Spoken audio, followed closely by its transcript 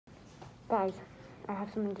Guys, I have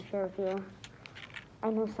something to share with you.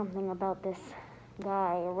 I know something about this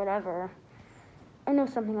guy or whatever. I know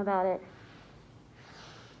something about it.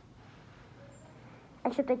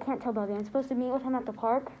 Except I can't tell Bubby. I'm supposed to meet with him at the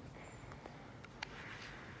park.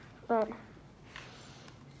 But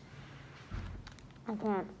I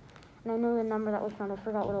can't. And I know the number that was found. I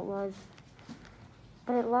forgot what it was.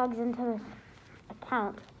 But it logs into this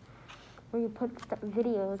account where you put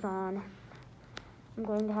videos on. I'm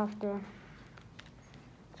going to have to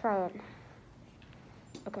try it.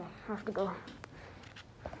 Okay, I have to go.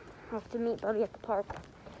 I have to meet Bubby at the park.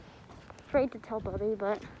 Afraid to tell Bubby,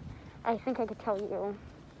 but I think I could tell you.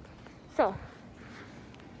 So,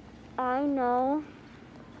 I know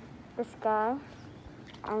this guy.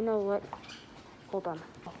 I know what. Hold on.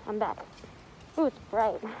 I'm back. Ooh, it's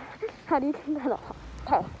bright. How do you turn that off?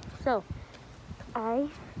 Okay, so I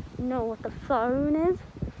know what the phone is,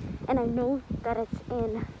 and I know that it's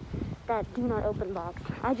in that do not open box.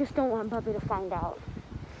 I just don't want Bubby to find out.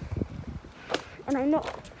 And I know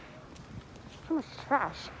so much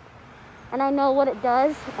trash. And I know what it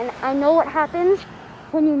does, and I know what happens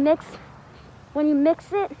when you mix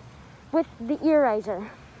it with the eraser.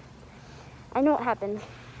 I know what happens.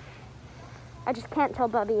 I just can't tell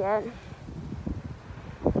Bubby yet.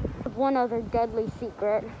 One other deadly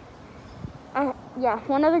secret.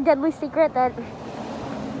 One other deadly secret that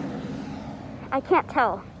I can't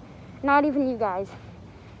tell. Not even you guys.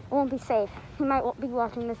 It won't be safe. You might be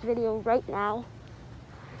watching this video right now.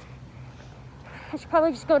 I should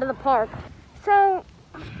probably just go to the park. So,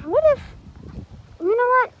 what if, you know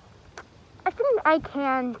what? I think I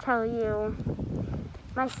can tell you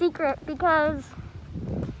my secret because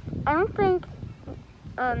I don't think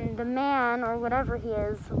the man or whatever he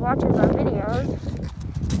is watches our videos.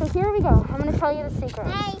 So here we go. I'm going to tell you the secret.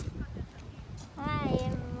 Hi. I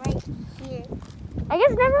am right here. I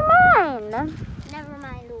guess never mind. Never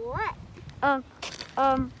mind what?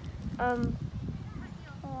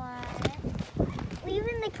 What? Leave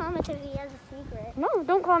in the comments if he has a secret. No,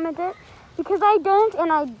 don't comment it. Because I don't,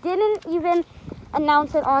 and I didn't even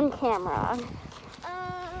announce it on camera.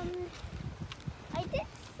 I did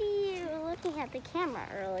see you looking at the camera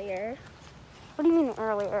earlier. What do you mean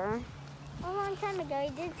earlier? A long time ago, I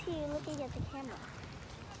did see you looking at the camera.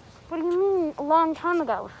 What do you mean a long time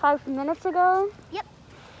ago? 5 minutes ago? Yep.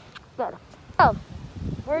 Good. Oh,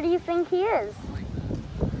 where do you think he is?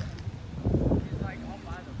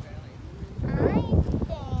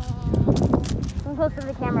 Come close to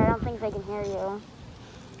the camera. I don't think they can hear you.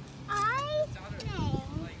 I think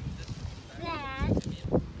that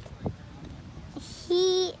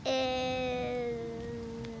he is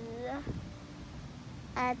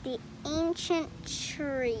at the ancient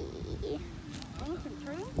tree. Ancient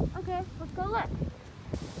tree? Okay, let's go look.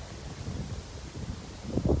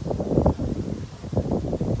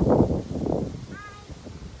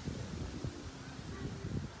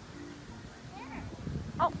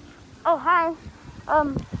 Oh, hi. Okay.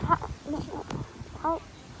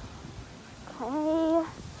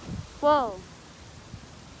 Whoa.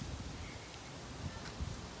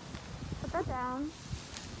 Put that down.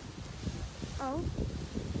 Oh.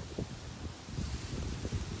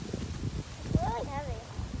 It's really heavy.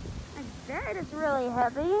 I bet it's really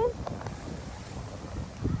heavy.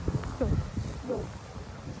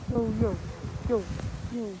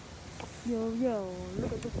 Yo.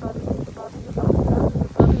 Look at this Bubby.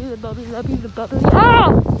 The Bubby. Oh!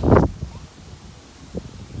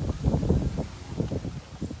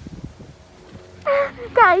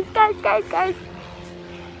 Guys.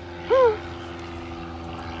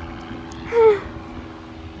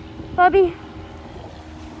 Bubby.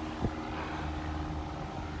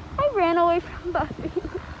 I ran away from Bubby.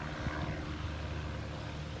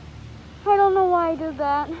 I don't know why I did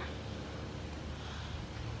that.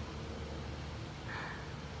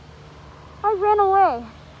 I ran away.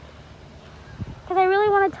 Because I really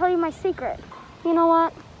want to tell you my secret. You know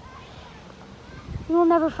what? You will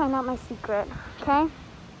never find out my secret, okay?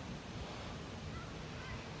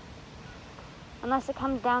 Unless it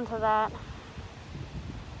comes down to that.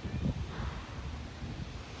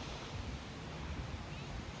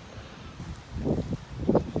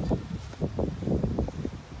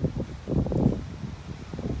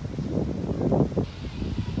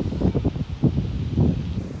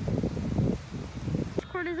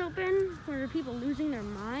 Discord is open. Where are people losing their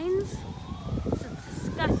minds? It's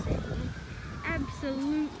disgusting.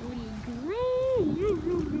 Absolutely gross.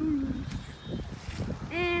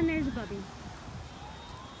 And there's a Bubby.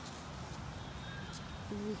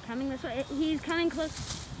 He's coming this way. He's coming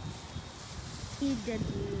close. He did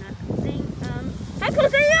nothing. Hi,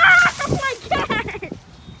 closer. Ah! Oh my God!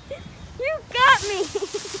 You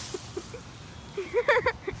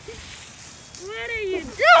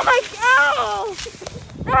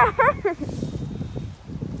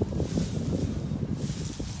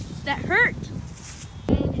That hurt.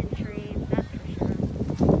 Ancient tree, that's for sure.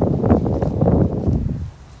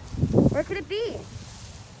 Where could it be?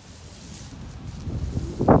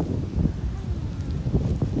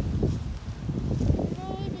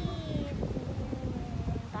 Maybe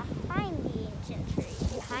behind the ancient tree.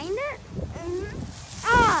 Behind it? Mm-hmm.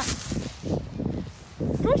 Ah!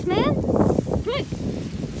 Push, man! Quick!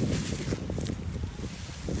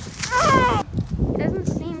 Ah! It doesn't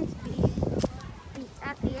seem to be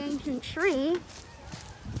at the ancient tree,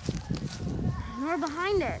 nor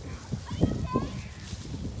behind it.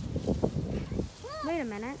 Wait a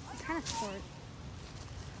minute, it's kind of short.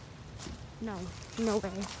 No, no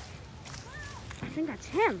way. I think that's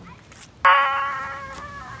him.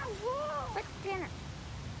 What's dinner?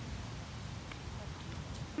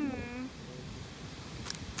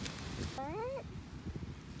 What?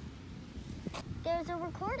 There's a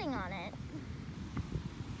recording on it.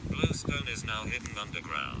 Glowstone is now hidden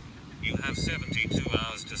underground. You have 72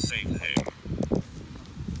 hours to save him.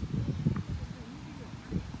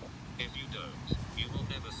 If you don't, you will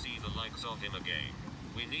never see the likes of him again.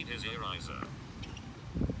 We need his eraser.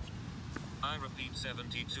 I repeat,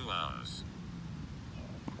 72 hours.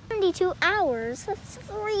 72 hours? That's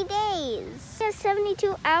 3 days. We have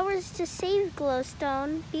 72 hours to save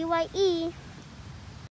Glowstone. BYE.